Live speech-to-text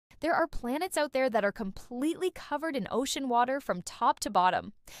There are planets out there that are completely covered in ocean water from top to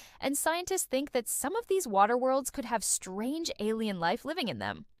bottom, and scientists think that some of these water worlds could have strange alien life living in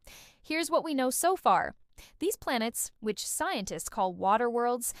them. Here's what we know so far. These planets, which scientists call water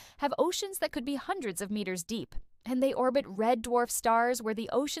worlds, have oceans that could be hundreds of meters deep, and they orbit red dwarf stars where the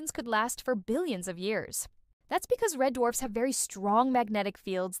oceans could last for billions of years. That's because red dwarfs have very strong magnetic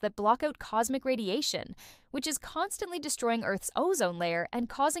fields that block out cosmic radiation, which is constantly destroying Earth's ozone layer and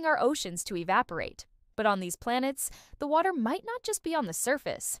causing our oceans to evaporate. But on these planets, the water might not just be on the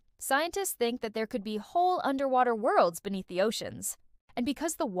surface. Scientists think that there could be whole underwater worlds beneath the oceans. And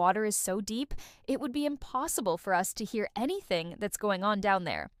because the water is so deep, it would be impossible for us to hear anything that's going on down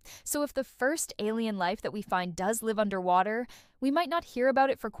there. So if the first alien life that we find does live underwater, we might not hear about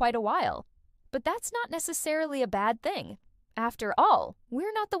it for quite a while. But that's not necessarily a bad thing. After all,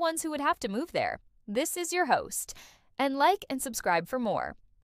 we're not the ones who would have to move there. This is your host. And like and subscribe for more.